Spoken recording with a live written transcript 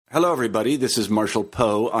Hello, everybody. This is Marshall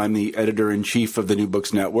Poe. I'm the editor-in-chief of the New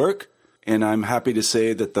Books Network, and I'm happy to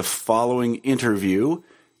say that the following interview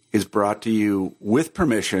is brought to you with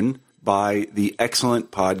permission by the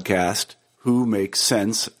excellent podcast, Who Makes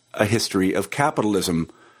Sense? A History of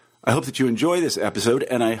Capitalism. I hope that you enjoy this episode,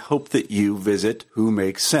 and I hope that you visit Who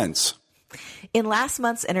Makes Sense. In last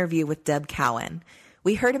month's interview with Deb Cowan,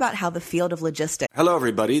 we heard about how the field of logistics... Hello,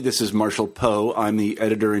 everybody. This is Marshall Poe. I'm the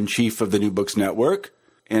editor-in-chief of the New Books Network,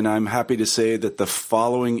 and I'm happy to say that the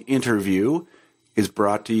following interview is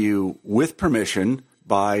brought to you with permission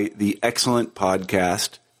by the excellent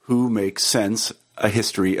podcast, Who Makes Sense? A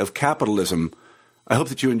History of Capitalism. I hope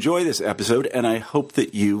that you enjoy this episode, and I hope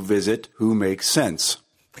that you visit Who Makes Sense.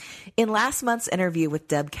 In last month's interview with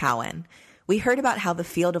Deb Cowan, we heard about how the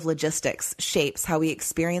field of logistics shapes how we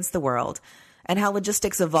experience the world and how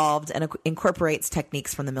logistics evolved and incorporates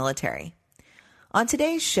techniques from the military. On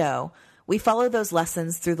today's show, we follow those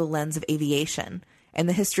lessons through the lens of aviation and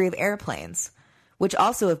the history of airplanes, which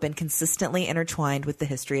also have been consistently intertwined with the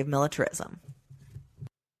history of militarism.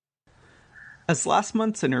 As last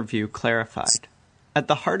month's interview clarified, at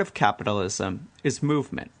the heart of capitalism is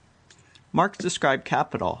movement. Marx described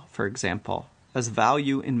capital, for example, as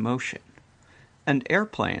value in motion, and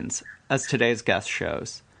airplanes, as today's guest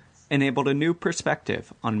shows, enabled a new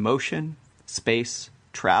perspective on motion, space,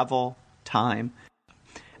 travel, time,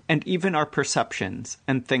 and even our perceptions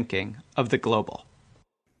and thinking of the global.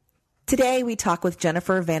 Today, we talk with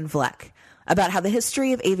Jennifer Van Vleck about how the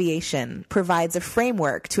history of aviation provides a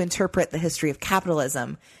framework to interpret the history of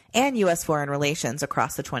capitalism and U.S. foreign relations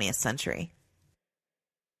across the 20th century.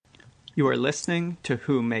 You are listening to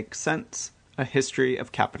Who Makes Sense? A History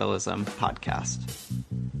of Capitalism podcast.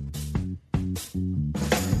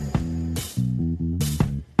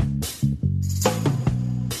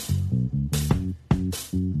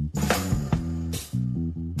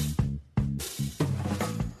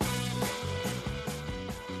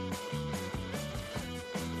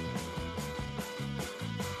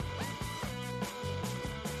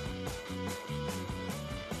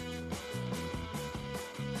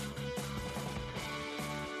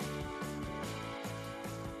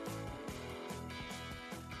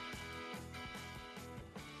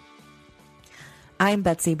 I'm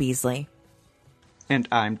Betsy Beasley. And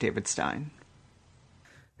I'm David Stein.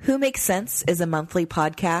 Who Makes Sense is a monthly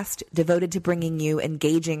podcast devoted to bringing you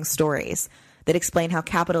engaging stories that explain how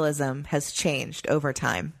capitalism has changed over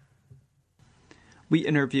time. We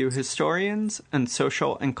interview historians and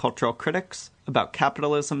social and cultural critics about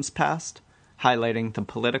capitalism's past, highlighting the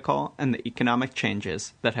political and the economic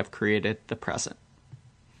changes that have created the present.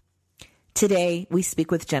 Today, we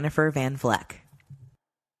speak with Jennifer Van Vleck.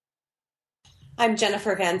 I'm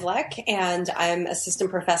Jennifer Van Vleck, and I'm Assistant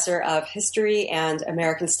Professor of History and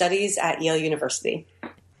American Studies at Yale University.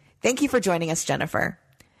 Thank you for joining us, Jennifer.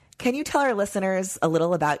 Can you tell our listeners a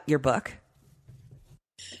little about your book?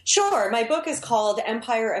 Sure. My book is called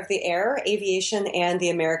Empire of the Air, Aviation and the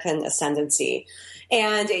American Ascendancy.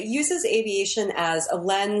 And it uses aviation as a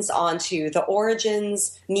lens onto the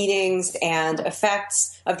origins, meanings, and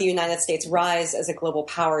effects of the United States' rise as a global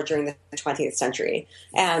power during the 20th century.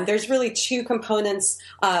 And there's really two components.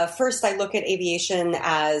 First, I look at aviation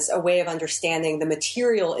as a way of understanding the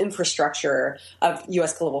material infrastructure of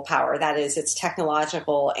U.S. global power, that is, its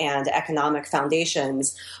technological and economic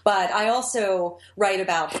foundations. But I also write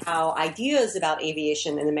about how ideas about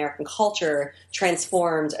aviation and American culture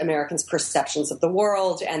transformed Americans' perceptions of the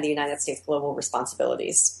world and the United States' global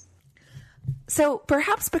responsibilities. So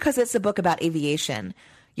perhaps because it's a book about aviation,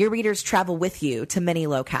 your readers travel with you to many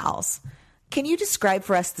locales. Can you describe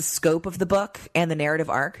for us the scope of the book and the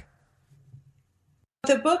narrative arc?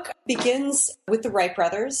 The book begins with the Wright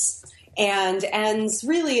brothers and ends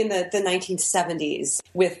really in the 1970s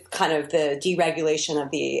with kind of the deregulation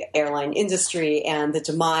of the airline industry and the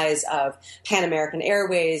demise of Pan American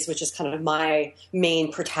Airways, which is kind of my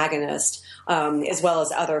main protagonist, as well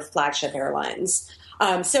as other flagship airlines.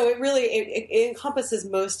 So it really it encompasses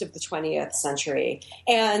most of the 20th century.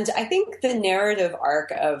 And I think the narrative arc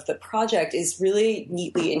of the project is really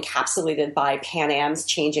neatly encapsulated by Pan Am's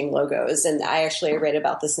changing logos. And I read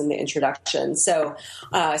about this in the introduction. So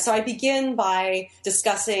I begin by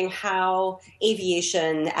discussing how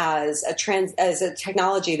aviation as a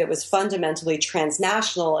technology that was fundamentally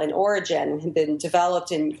transnational in origin and had been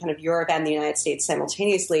developed in kind of Europe and the United States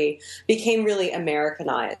simultaneously became really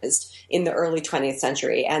Americanized in the early 20th century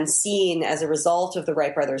and seen as a result of the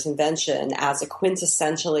Wright brothers' invention as a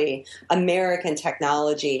quintessentially American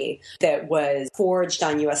technology that was forged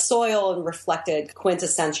on U.S. soil and reflected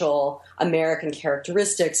quintessential American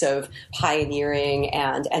characteristics of pioneering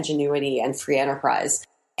and ingenuity and free enterprise.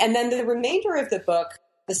 And then the remainder of the book,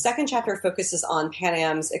 the second chapter focuses on Pan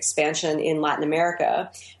Am's expansion in Latin America.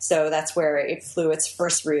 So that's where it flew its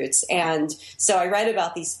first routes. And so I write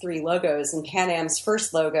about these three logos, and Pan Am's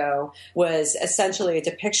first logo was essentially a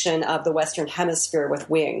depiction of the Western Hemisphere with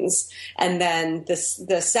wings. And then the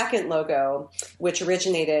second logo, which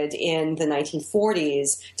originated in the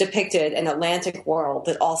 1940s, depicted an Atlantic world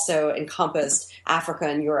that also encompassed Africa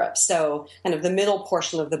and Europe. So kind of the middle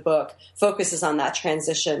portion of the book focuses on that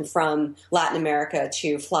transition from Latin America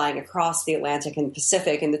to flying across the Atlantic and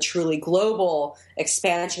Pacific and the truly global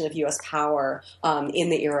expansion of U.S. power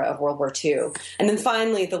in the era of World War II. And then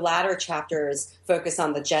finally, the latter chapters focus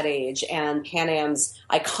on the jet age, and Pan Am's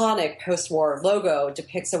iconic post-war logo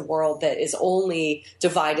depicts a world that is only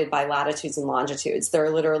divided by latitudes and longitudes. There are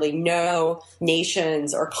literally no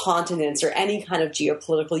nations or continents or any kind of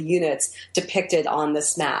geopolitical units depicted on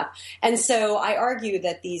this map. And so I argue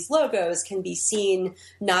that these logos can be seen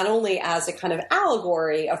not only as a kind of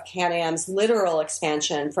allegory of Pan Am's literal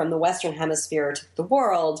expansion from the Western Hemisphere to the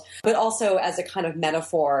world, but also as a kind of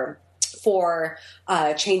metaphor for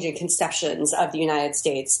changing conceptions of the United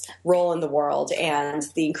States' role in the world and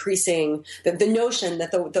the increasing, the notion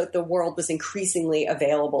that the world was increasingly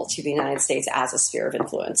available to the United States as a sphere of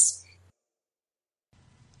influence.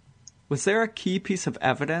 Was there a key piece of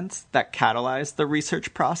evidence that catalyzed the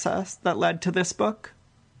research process that led to this book?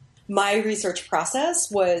 My research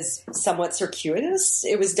process was somewhat circuitous.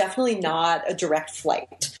 It was definitely not a direct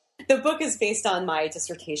flight. The book is based on my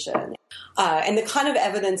dissertation. And the kind of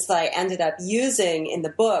evidence that I ended up using in the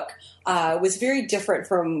book was very different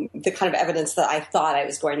from the kind of evidence that I thought I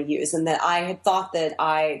was going to use, and that I had thought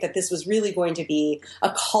that this was really going to be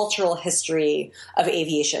a cultural history of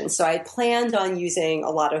aviation. So I planned on using a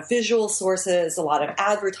lot of visual sources, a lot of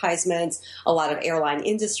advertisements, a lot of airline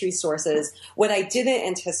industry sources. What I didn't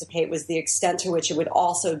anticipate was the extent to which it would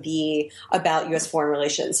also be about U.S. foreign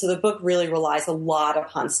relations. So the book really relies a lot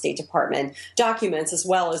upon State Department documents as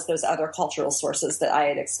well as those other cultural sources that I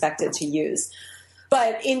had expected to use.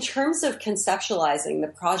 But in terms of conceptualizing the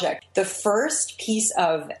project, the first piece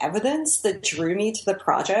of evidence that drew me to the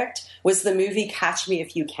project was the movie Catch Me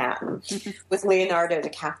If You Can with Leonardo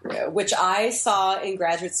DiCaprio, which I saw in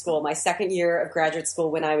graduate school, my second year of graduate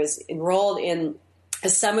school, when I was enrolled in a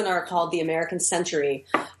seminar called The American Century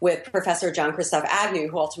with Professor John Christoph Agnew,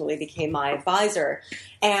 who ultimately became my advisor.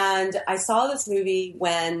 And I saw this movie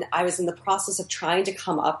when I was in the process of trying to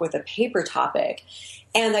come up with a paper topic.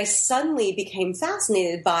 And I suddenly became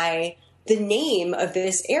fascinated by the name of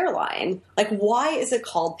this airline. Like, why is it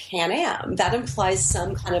called Pan Am? That implies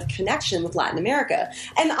some kind of connection with Latin America.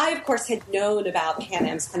 And I, of course, had known about Pan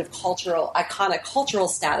Am's kind of iconic cultural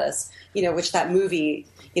status, which that movie,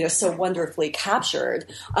 so wonderfully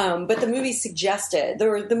captured. But the movie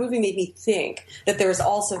the movie made me think that there was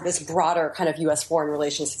also this broader kind of U.S. foreign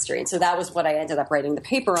relations history. And so that was what I ended up writing the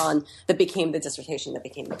paper on that became the dissertation that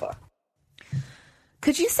became the book.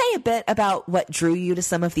 Could you say a bit about what drew you to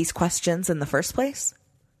some of these questions in the first place?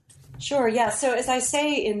 Sure, yeah. So as I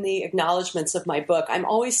say in the acknowledgments of my book, I'm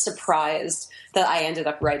always surprised that I ended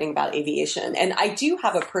up writing about aviation. And I do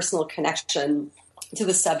have a personal connection to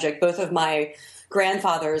the subject. Both of my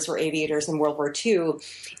grandfathers were aviators in World War II,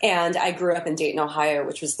 and I grew up in Dayton, Ohio,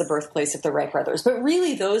 which was the birthplace of the Wright brothers. But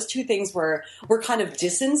really, those two things were kind of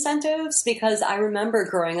disincentives, because I remember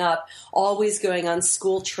growing up always going on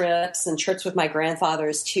school trips and trips with my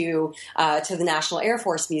grandfathers to the National Air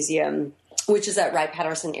Force Museum, which is at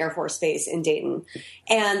Wright-Patterson Air Force Base in Dayton.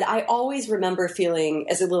 And I always remember feeling,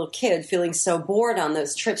 as a little kid, feeling so bored on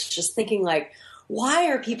those trips, just thinking like, why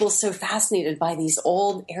are people so fascinated by these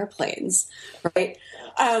old airplanes, right?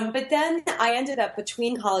 But then I ended up,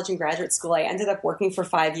 between college and graduate school, I ended up working for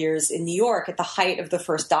 5 years in New York at the height of the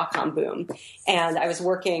first dot-com boom. And I was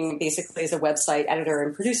working basically as a website editor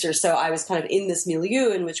and producer. So I was kind of in this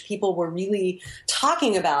milieu in which people were really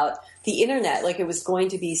talking about the internet like it was going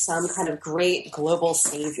to be some kind of great global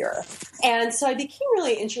savior. And so I became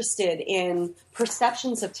really interested in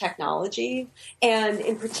perceptions of technology, and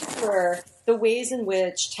in particular, the ways in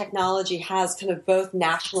which technology has kind of both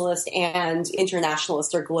nationalist and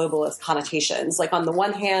internationalist or globalist connotations. Like, on the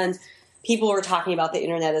one hand, people were talking about the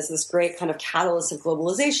internet as this great kind of catalyst of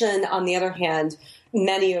globalization. On the other hand,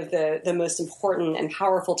 many of the most important and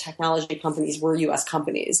powerful technology companies were U.S.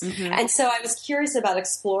 companies. Mm-hmm. And so I was curious about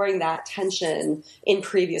exploring that tension in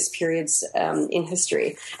previous periods in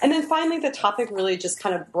history. And then finally, the topic really just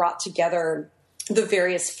kind of brought together the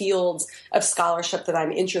various fields of scholarship that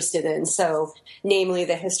I'm interested in. So, namely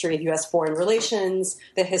the history of U.S. foreign relations,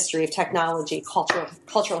 the history of technology,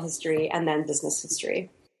 cultural history, and then business history.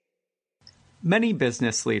 Many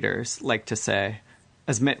business leaders like to say,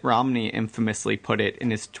 As Mitt Romney infamously put it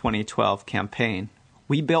in his 2012 campaign,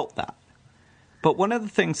 we built that. But one of the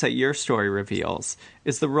things that your story reveals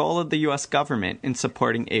is the role of the U.S. government in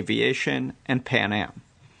supporting aviation and Pan Am.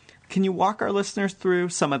 Can you walk our listeners through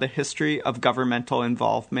some of the history of governmental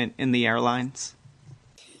involvement in the airlines?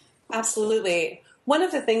 Absolutely. One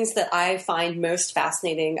of the things that I find most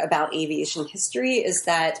fascinating about aviation history is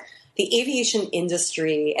that the aviation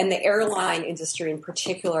industry and the airline industry in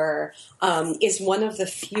particular is one of the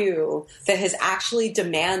few that has actually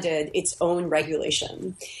demanded its own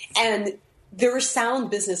regulation. And there were sound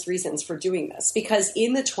business reasons for doing this, because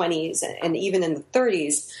in the 20s and even in the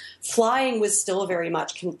 30s, flying was still very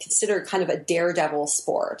much considered kind of a daredevil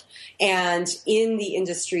sport. And in the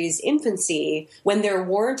industry's infancy, when there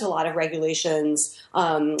weren't a lot of regulations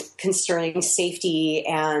concerning safety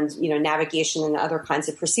and navigation and other kinds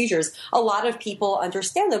of procedures, a lot of people,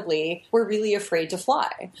 understandably, were really afraid to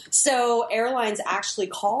fly. So airlines actually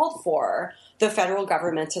called for the federal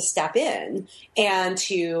government to step in and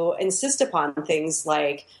to insist upon things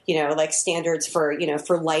like standards for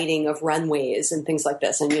lighting of runways and things like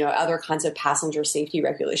this, and other kinds of passenger safety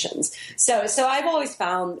regulations. So I've always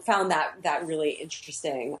found that really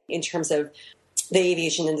interesting in terms of the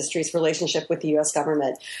aviation industry's relationship with the U.S.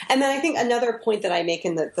 government. And then I think another point that I make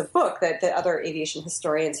in the book that the other aviation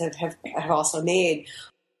historians have also made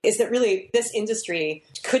is that really this industry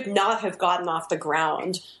could not have gotten off the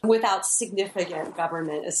ground without significant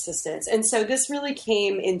government assistance. And so this really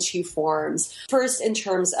came in two forms. First, in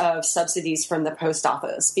terms of subsidies from the post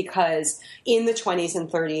office, because in the 20s and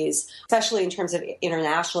 30s, especially in terms of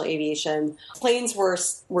international aviation, planes were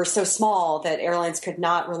so small that airlines could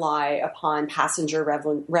not rely upon passenger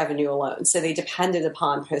revenue alone. So they depended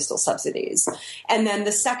upon postal subsidies. And then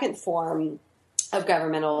the second form of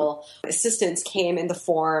governmental assistance came in the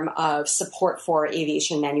form of support for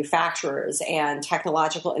aviation manufacturers and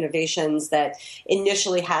technological innovations that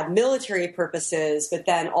initially had military purposes, but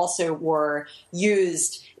then also were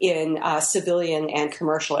used in civilian and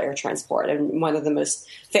commercial air transport. And one of the most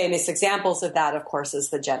famous examples of that, of course, is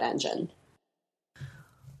the jet engine.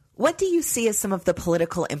 What do you see as some of the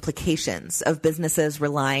political implications of businesses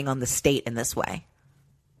relying on the state in this way?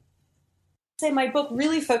 My book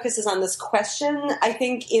really focuses on this question. I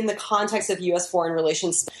think in the context of U.S. foreign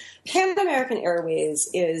relations, Pan American Airways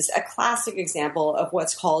is a classic example of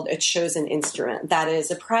what's called a chosen instrument. That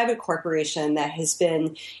is a private corporation that has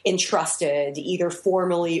been entrusted either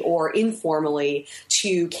formally or informally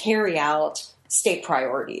to carry out state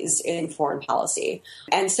priorities in foreign policy.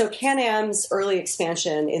 And so Pan Am's early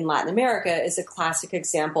expansion in Latin America is a classic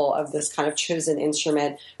example of this kind of chosen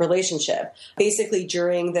instrument relationship. Basically,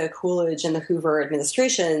 during the Coolidge and the Hoover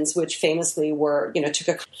administrations, which famously took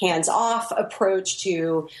a hands-off approach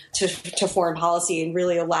to foreign policy and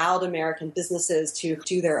really allowed American businesses to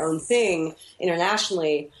do their own thing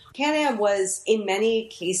internationally, Pan Am was, in many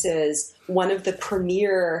cases, one of the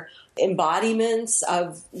premier embodiments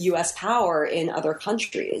of U.S. power in other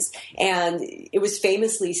countries. And it was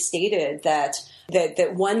famously stated that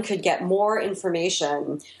one could get more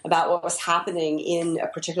information about what was happening in a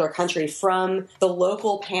particular country from the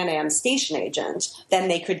local Pan Am station agent than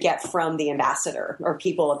they could get from the ambassador or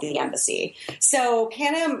people at the embassy. So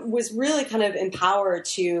Pan Am was really kind of empowered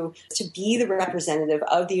to be the representative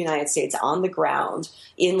of the United States on the ground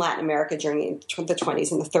in Latin America during the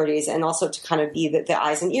 20s and the 30s, and also to kind of be the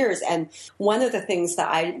eyes and ears. And one of the things that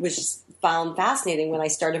I found fascinating when I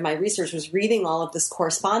started my research was reading all of this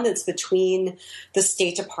correspondence between the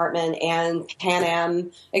State Department and Pan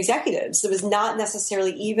Am executives. It was not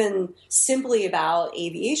necessarily even simply about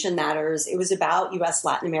aviation matters. It was about U.S.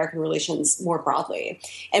 Latin American relations more broadly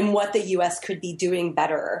and what the U.S. could be doing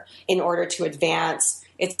better in order to advance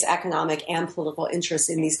its economic and political interests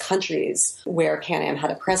in these countries where Pan Am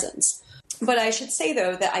had a presence. But I should say,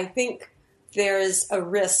 though, that I think there is a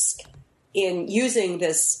risk in using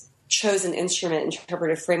this chosen instrument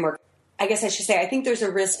interpretive framework. I guess I should say I think there's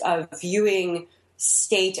a risk of viewing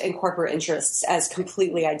state and corporate interests as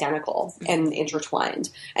completely identical and intertwined.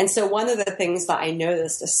 And so one of the things that I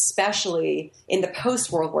noticed, especially in the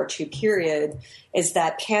post-World War II period, is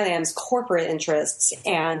that Pan Am's corporate interests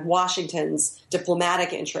and Washington's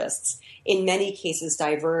diplomatic interests in many cases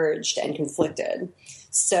diverged and conflicted.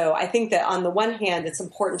 So I think that on the one hand, it's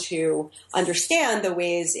important to understand the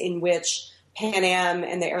ways in which Pan Am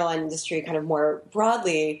and the airline industry kind of more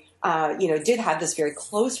broadly, did have this very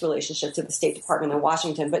close relationship to the State Department in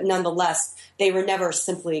Washington, but nonetheless, they were never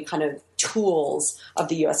simply kind of tools of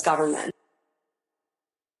the U.S. government.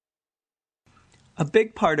 A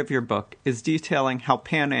big part of your book is detailing how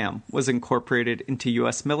Pan Am was incorporated into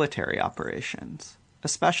U.S. military operations,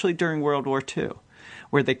 especially during World War II.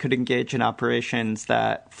 where they could engage in operations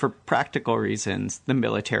that, for practical reasons, the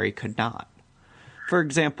military could not. For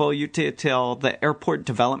example, you detail the Airport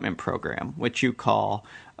Development Program, which you call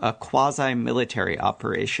a quasi-military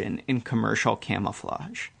operation in commercial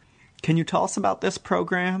camouflage. Can you tell us about this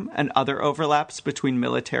program and other overlaps between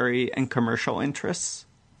military and commercial interests?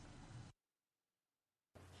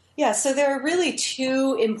 Yeah, so there are really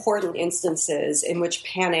two important instances in which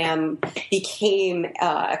Pan Am became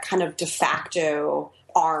a kind of de facto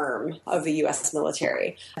arm of the U.S.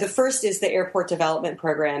 military. The first is the Airport Development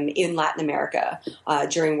Program in Latin America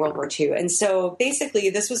during World War II. And so basically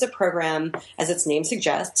this was a program, as its name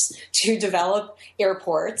suggests, to develop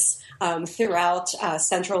airports throughout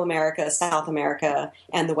Central America, South America,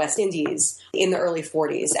 and the West Indies in the early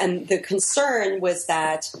 40s. And the concern was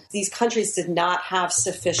that these countries did not have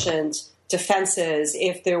sufficient defenses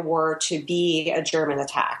if there were to be a German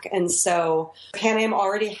attack. And so Pan Am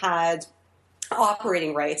already had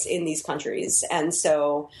operating rights in these countries. And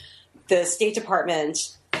so the State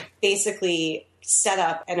Department basically set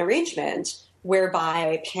up an arrangement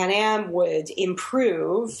whereby Pan Am would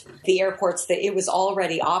improve the airports that it was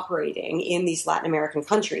already operating in these Latin American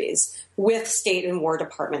countries with State and War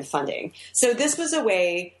Department funding. So this was a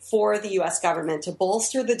way for the U.S. government to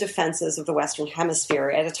bolster the defenses of the Western Hemisphere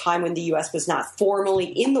at a time when the U.S. was not formally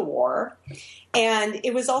in the war. And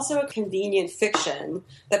it was also a convenient fiction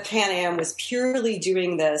that Pan Am was purely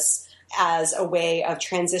doing this as a way of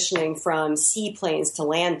transitioning from seaplanes to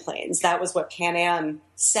land planes. That was what Pan Am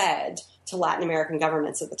said to Latin American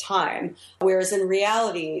governments at the time. Whereas in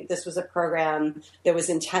reality, this was a program that was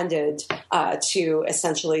intended to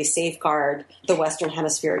essentially safeguard the Western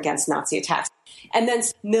Hemisphere against Nazi attacks. And then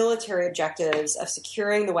military objectives of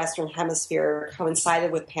securing the Western Hemisphere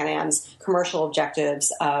coincided with Pan Am's commercial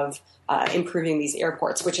objectives of improving these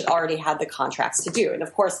airports, which it already had the contracts to do. And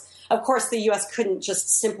of course, the U.S. couldn't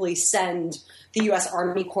just simply send the U.S.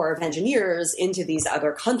 Army Corps of Engineers into these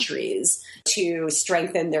other countries to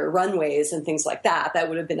strengthen their runways and things like that. That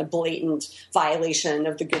would have been a blatant violation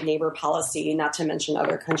of the good neighbor policy, not to mention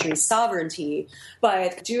other countries' sovereignty.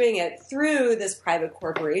 But doing it through this private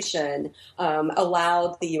corporation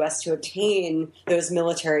allowed the U.S. to obtain those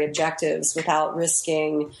military objectives without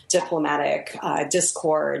risking diplomatic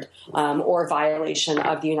discord or violation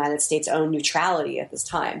of the United States' own neutrality at this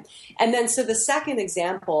time. And then so the second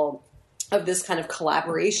example of this kind of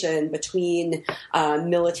collaboration between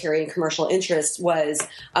military and commercial interests was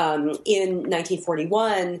in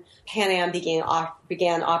 1941, Pan Am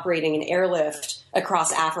began operating an airlift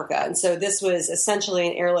across Africa. And so this was essentially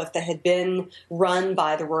an airlift that had been run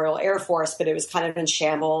by the Royal Air Force, but it was kind of in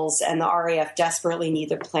shambles, and the RAF desperately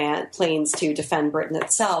needed planes to defend Britain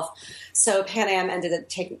itself. So Pan Am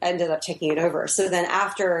ended up taking it over. So then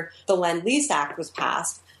after the Lend-Lease Act was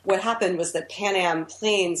passed, what happened was that Pan Am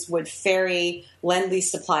planes would ferry Lend-Lease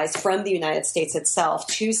supplies from the United States itself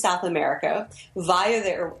to South America via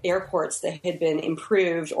the airports that had been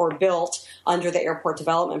improved or built under the Airport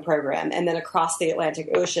Development Program, and then across the Atlantic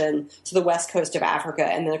Ocean to the west coast of Africa,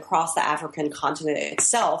 and then across the African continent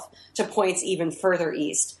itself to points even further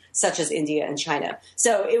east, such as India and China.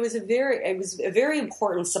 So it was a very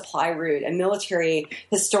important supply route, and military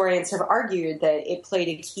historians have argued that it played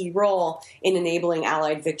a key role in enabling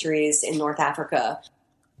Allied victories in North Africa.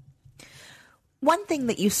 One thing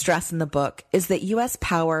that you stress in the book is that U.S.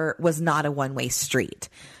 power was not a one-way street,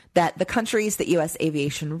 that the countries that U.S.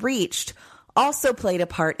 aviation reached also played a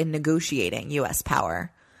part in negotiating U.S.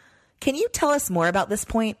 power. Can you tell us more about this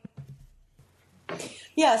point?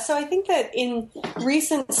 Yeah, so I think that in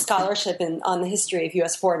recent scholarship on the history of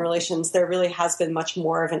U.S. foreign relations, there really has been much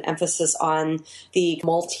more of an emphasis on the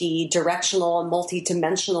multi-directional and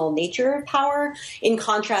multi-dimensional nature of power, in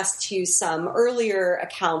contrast to some earlier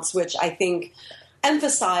accounts, which I think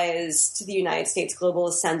emphasized the United States' global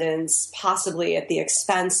ascendance, possibly at the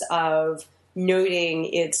expense of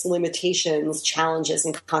noting its limitations, challenges,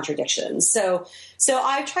 and contradictions. So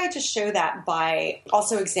I tried to show that by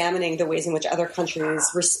also examining the ways in which other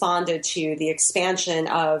countries responded to the expansion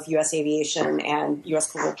of U.S. aviation and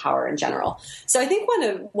U.S. global power in general. So I think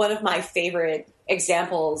one of my favorite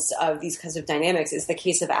examples of these kinds of dynamics is the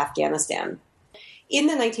case of Afghanistan. In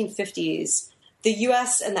the 1950s, the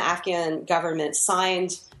U.S. and the Afghan government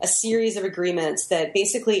signed a series of agreements that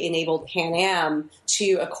basically enabled Pan Am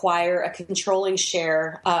to acquire a controlling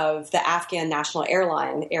share of the Afghan national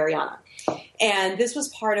airline, Ariana. And this was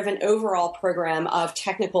part of an overall program of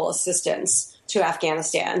technical assistance to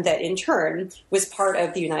Afghanistan that in turn was part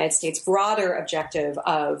of the United States' broader objective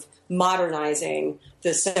of modernizing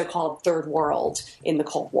the so-called Third World in the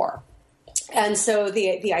Cold War. And so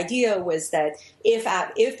the idea was that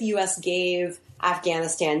if the U.S. gave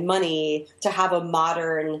Afghanistan money to have a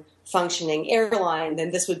modern functioning airline,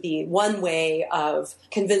 then this would be one way of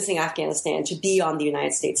convincing Afghanistan to be on the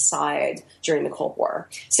United States side during the Cold War.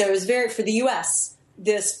 So it was for the U.S.,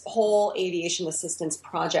 this whole aviation assistance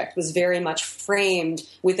project was very much framed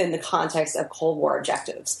within the context of Cold War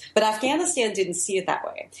objectives. But Afghanistan didn't see it that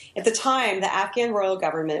way. At the time, the Afghan royal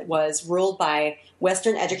government was ruled by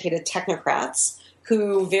Western-educated technocrats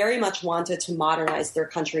who very much wanted to modernize their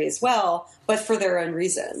country as well, but for their own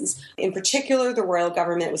reasons. In particular, the royal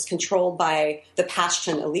government was controlled by the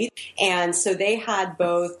Pashtun elite, and so they had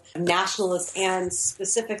both nationalist and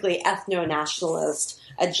specifically ethno-nationalist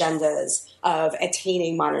agendas of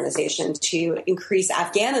attaining modernization to increase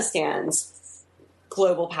Afghanistan's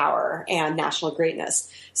global power and national greatness.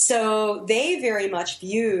 So they very much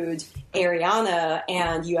viewed Ariana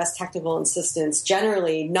and U.S. technical assistance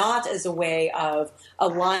generally not as a way of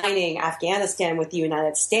aligning Afghanistan with the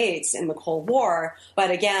United States in the Cold War,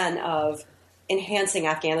 but again of enhancing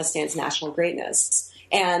Afghanistan's national greatness.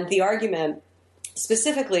 And the argument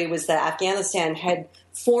specifically was that Afghanistan had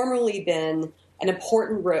formerly been an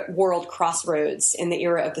important world crossroads in the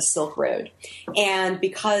era of the Silk Road. And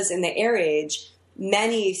because in the Air Age,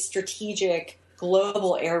 many strategic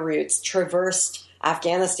global air routes traversed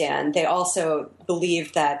Afghanistan, they also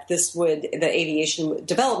believed that the aviation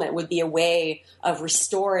development would be a way of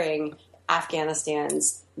restoring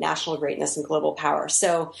Afghanistan's national greatness and global power.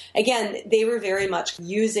 So again, they were very much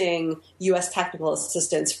using U.S. technical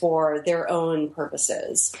assistance for their own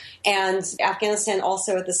purposes. And Afghanistan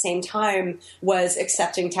also at the same time was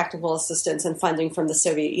accepting technical assistance and funding from the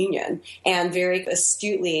Soviet Union and very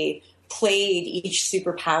astutely played each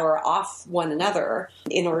superpower off one another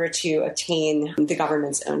in order to attain the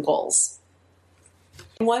government's own goals.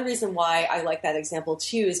 One reason why I like that example,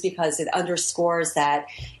 too, is because it underscores that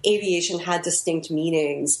aviation had distinct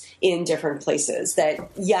meanings in different places.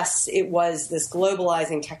 That, yes, it was this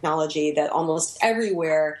globalizing technology that almost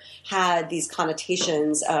everywhere had these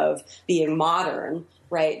connotations of being modern,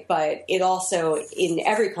 right? But it also, in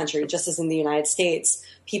every country, just as in the United States,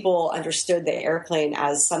 people understood the airplane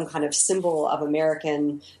as some kind of symbol of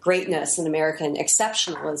American greatness and American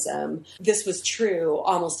exceptionalism. This was true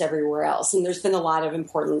almost everywhere else. And there's been a lot of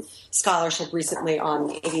important scholarship recently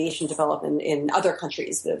on aviation development in other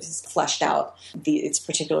countries that has fleshed out its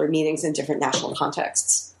particular meanings in different national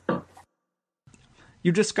contexts.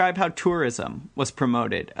 You describe how tourism was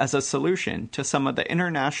promoted as a solution to some of the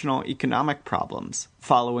international economic problems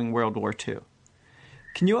following World War II.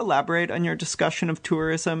 Can you elaborate on your discussion of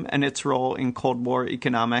tourism and its role in Cold War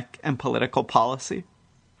economic and political policy?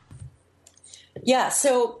 Yeah,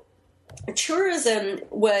 so tourism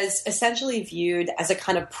was essentially viewed as a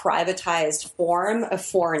kind of privatized form of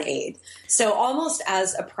foreign aid. So almost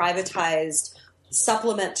as a privatized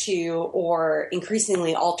supplement to or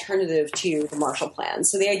increasingly alternative to the Marshall Plan.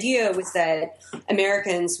 So the idea was that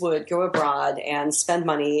Americans would go abroad and spend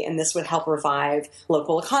money, and this would help revive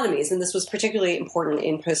local economies. And this was particularly important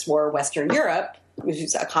in post-war Western Europe,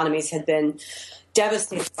 whose economies had been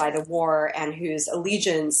devastated by the war and whose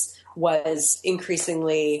allegiance was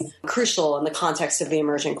increasingly crucial in the context of the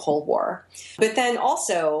emerging Cold War. But then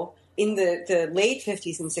also, in the late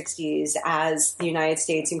 50s and 60s, as the United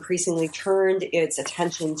States increasingly turned its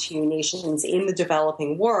attention to nations in the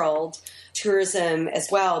developing world, tourism as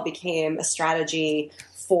well became a strategy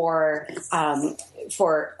for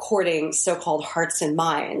courting so-called hearts and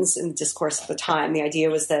minds in the discourse at the time. The idea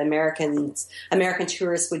was that American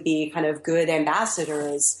tourists would be kind of good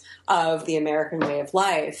ambassadors of the American way of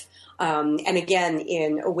life, and again,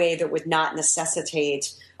 in a way that would not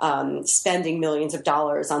necessitate spending millions of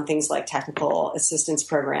dollars on things like technical assistance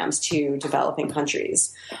programs to developing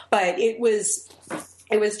countries. But it was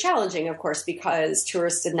challenging, of course, because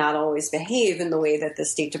tourists did not always behave in the way that the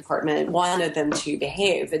State Department wanted them to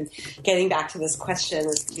behave. And getting back to this question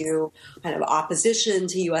as to kind of opposition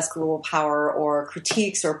to U.S. global power or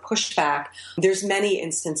critiques or pushback, there's many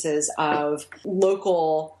instances of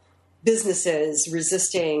local businesses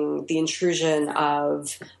resisting the intrusion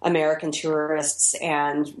of American tourists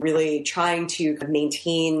and really trying to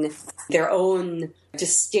maintain their own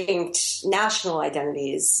distinct national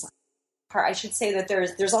identities. I should say that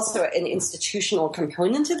there's also an institutional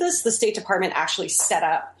component to this. The State Department actually set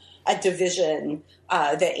up a division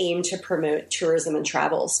that aimed to promote tourism and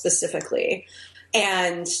travel specifically.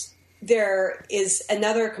 And there is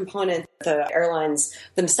another component. The airlines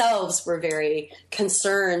themselves were very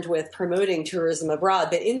concerned with promoting tourism abroad.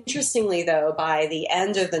 But interestingly, though, by the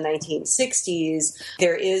end of the 1960s,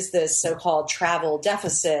 there is this so-called travel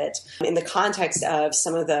deficit in the context of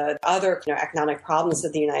some of the other economic problems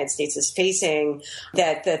that the United States is facing,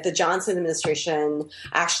 that the Johnson administration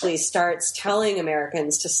actually starts telling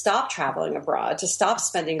Americans to stop traveling abroad, to stop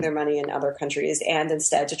spending their money in other countries, and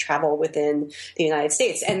instead to travel within the United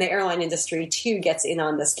States. And the airline industry, too, gets in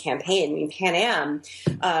on this campaign. I mean, Pan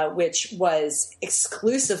Am, which was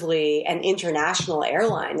exclusively an international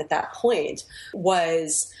airline at that point,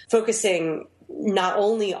 was focusing not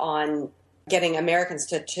only on getting Americans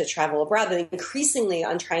to travel abroad, but increasingly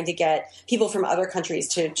on trying to get people from other countries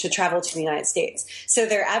to travel to the United States. So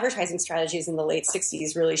their advertising strategies in the late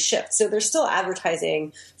 60s really shift. So they're still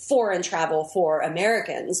advertising foreign travel for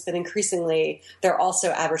Americans, but increasingly they're also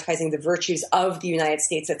advertising the virtues of the United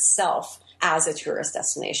States itself as a tourist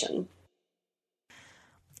destination.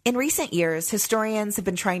 In recent years, historians have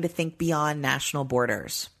been trying to think beyond national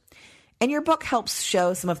borders. And your book helps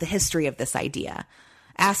show some of the history of this idea,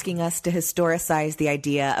 asking us to historicize the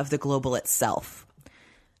idea of the global itself.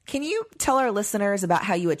 Can you tell our listeners about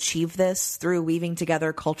how you achieve this through weaving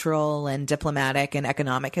together cultural and diplomatic and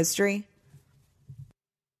economic history?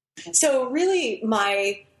 So really,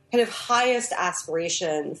 my kind of highest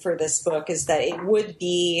aspiration for this book is that it would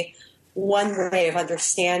be one way of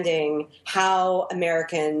understanding how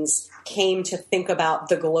Americans came to think about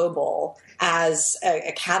the global as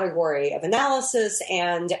a category of analysis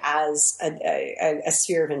and as a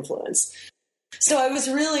sphere of influence. So I was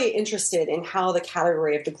really interested in how the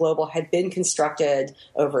category of the global had been constructed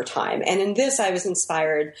over time. And in this, I was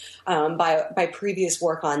inspired by previous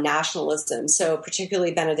work on nationalism. So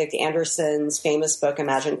particularly Benedict Anderson's famous book,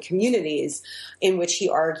 Imagined Communities, in which he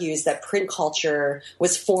argues that print culture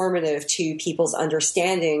was formative to people's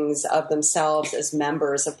understandings of themselves as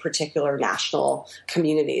members of particular national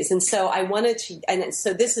communities. And so I wanted to, and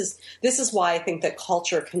so this is why I think that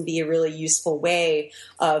culture can be a really useful way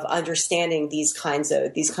of understanding these kinds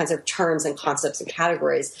of terms and concepts and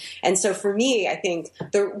categories. And so for me, I think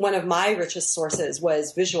one of my richest sources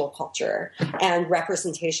was visual culture and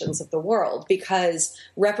representations of the world, because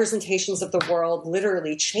representations of the world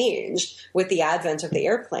literally changed with the advent of the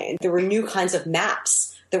airplane. There were new kinds of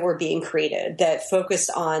maps that were being created that focused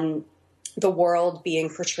on the world being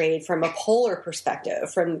portrayed from a polar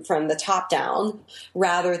perspective, from the top down,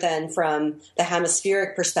 rather than from the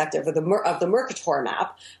hemispheric perspective of the Mercator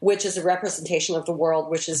map, which is a representation of the world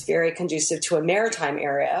which is very conducive to a maritime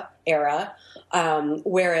era.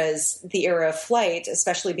 Whereas the era of flight,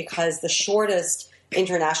 especially because the shortest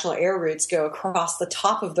international air routes go across the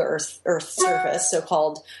top of the Earth's surface,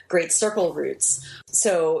 so-called Great Circle routes.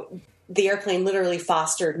 So the airplane literally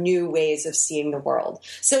fostered new ways of seeing the world.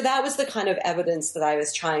 So that was the kind of evidence that I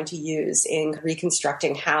was trying to use in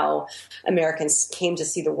reconstructing how Americans came to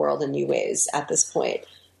see the world in new ways at this point.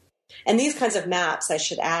 And these kinds of maps, I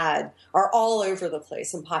should add, are all over the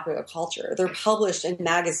place in popular culture. They're published in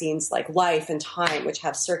magazines like Life and Time, which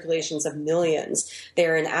have circulations of millions.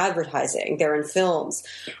 They're in advertising. They're in films.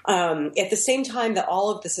 At the same time that all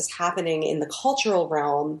of this is happening in the cultural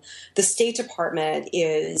realm, the State Department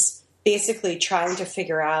is basically trying to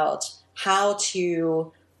figure out how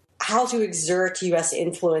to exert U.S.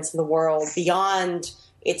 influence in the world beyond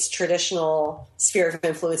its traditional sphere of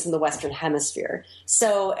influence in the Western Hemisphere.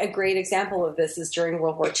 So a great example of this is during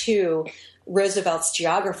World War II, Roosevelt's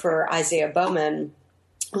geographer, Isaiah Bowman,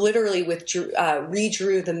 literally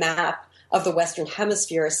redrew the map of the Western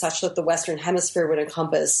Hemisphere such that the Western Hemisphere would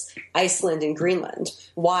encompass Iceland and Greenland.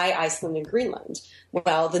 Why Iceland and Greenland?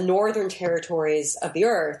 Well, the northern territories of the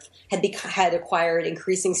Earth had acquired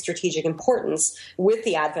increasing strategic importance with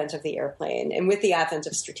the advent of the airplane and with the advent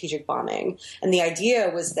of strategic bombing. And the idea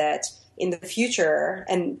was that in the future,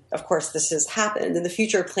 and of course this has happened, in the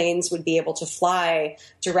future planes would be able to fly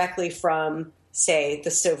directly from, say,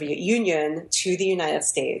 the Soviet Union to the United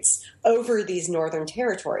States over these northern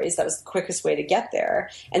territories. That was the quickest way to get there.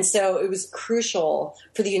 And so it was crucial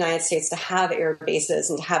for the United States to have air bases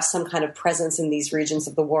and to have some kind of presence in these regions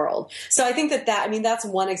of the world. So I think that's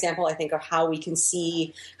one example, I think, of how we can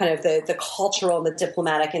see kind of the cultural and the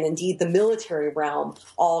diplomatic and indeed the military realm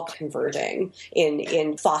all converging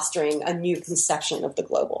in fostering a new conception of the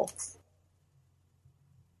global.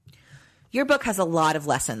 Your book has a lot of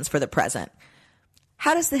lessons for the present.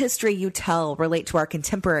 How does the history you tell relate to our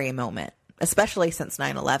contemporary moment, especially since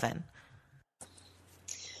 9/11?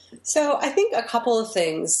 So I think a couple of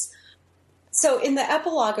things. So in the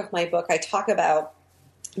epilogue of my book, I talk about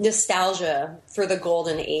nostalgia for the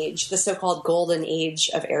golden age, the so-called golden age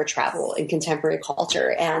of air travel in contemporary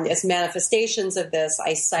culture. And as manifestations of this,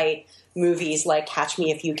 I cite movies like Catch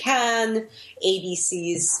Me If You Can,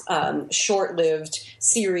 ABC's short-lived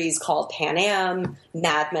series called Pan Am,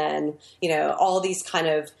 Mad Men, all these kind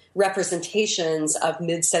of representations of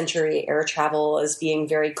mid-century air travel as being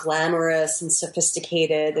very glamorous and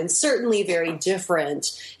sophisticated and certainly very different,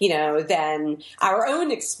 than our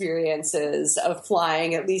own experiences of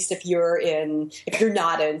flying, at least if you're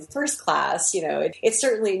not in first class, it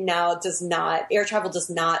certainly now air travel does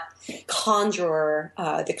not conjure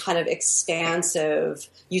the kind of expansive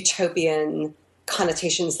utopian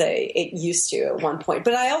connotations that it used to at one point.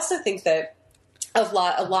 But I also think that a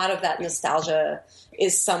lot of that nostalgia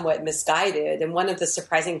is somewhat misguided. And one of the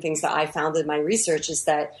surprising things that I found in my research was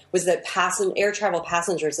that air travel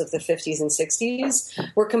passengers of the 50s and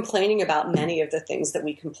 60s were complaining about many of the things that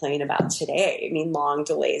we complain about today. I mean, long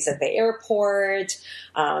delays at the airport,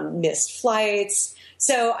 missed flights.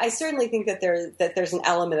 So I certainly think that there's an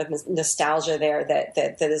element of nostalgia there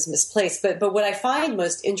that is misplaced. But what I find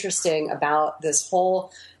most interesting about this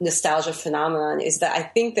whole nostalgia phenomenon is that I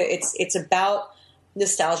think that it's about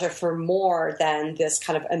nostalgia for more than this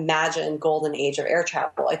kind of imagined golden age of air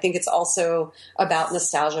travel. I think it's also about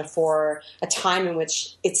nostalgia for a time in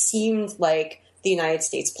which it seemed like the United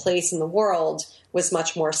States' place in the world was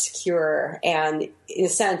much more secure. And in a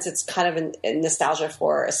sense, it's kind of a nostalgia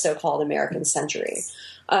for a so-called American century.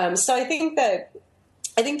 So I think that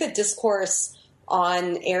discourse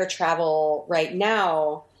on air travel right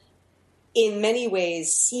now, in many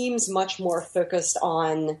ways, seems much more focused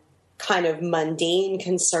on kind of mundane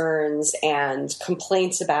concerns and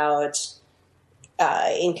complaints about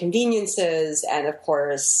inconveniences and, of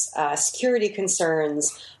course, security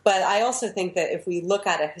concerns. But I also think that if we look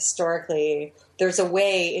at it historically, there's a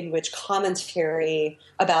way in which commentary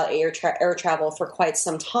about air travel for quite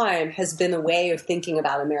some time has been a way of thinking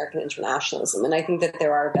about American internationalism. And I think that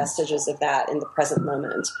there are vestiges of that in the present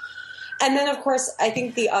moment. And then, of course, I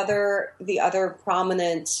think the other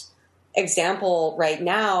prominent example right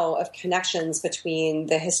now of connections between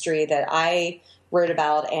the history that I wrote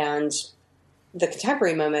about and the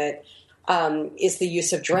contemporary moment is the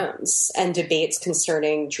use of drones and debates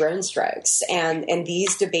concerning drone strikes. And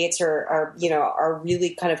these debates are really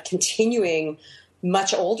kind of continuing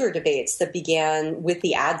much older debates that began with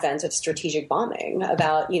the advent of strategic bombing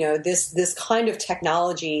about, this kind of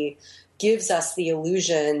technology gives us the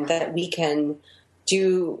illusion that we can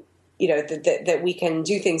do that we can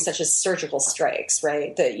do things such as surgical strikes,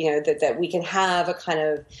 right? That we can have a kind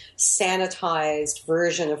of sanitized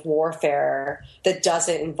version of warfare that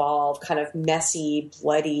doesn't involve kind of messy,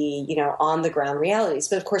 bloody, on the ground realities.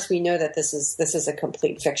 But of course, we know that this is a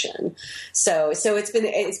complete fiction. So it's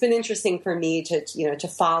been interesting for me to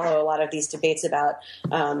follow a lot of these debates about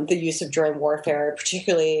the use of drone warfare,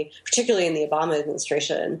 particularly in the Obama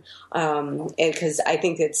administration, because I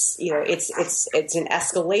think it's an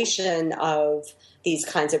escalation of these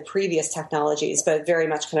kinds of previous technologies, but very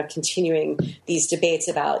much kind of continuing these debates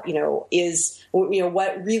about, what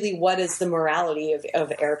is the morality of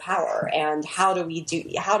air power, and how do we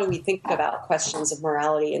think about questions of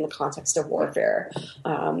morality in the context of warfare,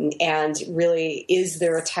 and really is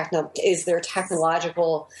there a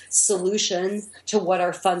technological solution to what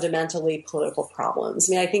are fundamentally political problems?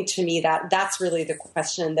 I mean, I think to me that's really the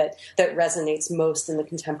question that resonates most in the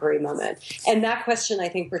contemporary moment, and that question I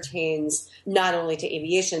think pertains not only to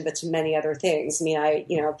aviation, but to many other things. I mean, I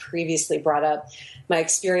previously brought up my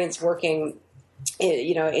experience working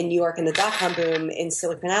in New York in the dot-com boom in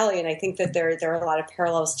Silicon Valley, and I think that there are a lot of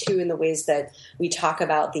parallels too in the ways that we talk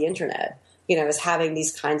about the internet, as having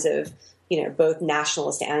these kinds of both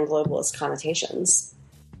nationalist and globalist connotations.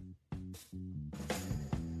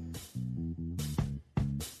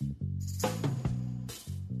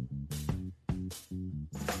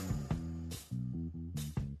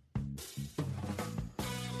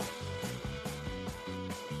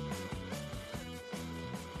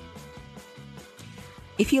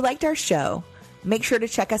 If you liked our show, make sure to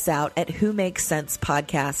check us out at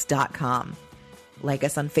whomakesensepodcast.com. Like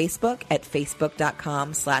us on Facebook at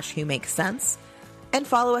facebook.com/whomakesense, and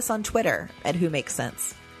follow us on Twitter at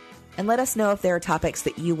whomakesense. And let us know if there are topics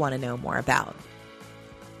that you want to know more about.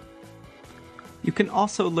 You can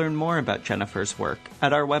also learn more about Jennifer's work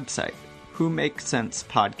at our website,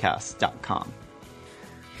 whomakesensepodcast.com.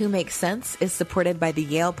 Who Makes Sense is supported by the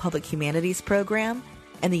Yale Public Humanities Program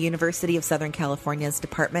and the University of Southern California's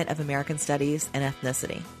Department of American Studies and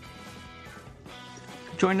Ethnicity.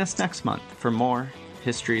 Join us next month for more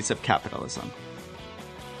Histories of Capitalism.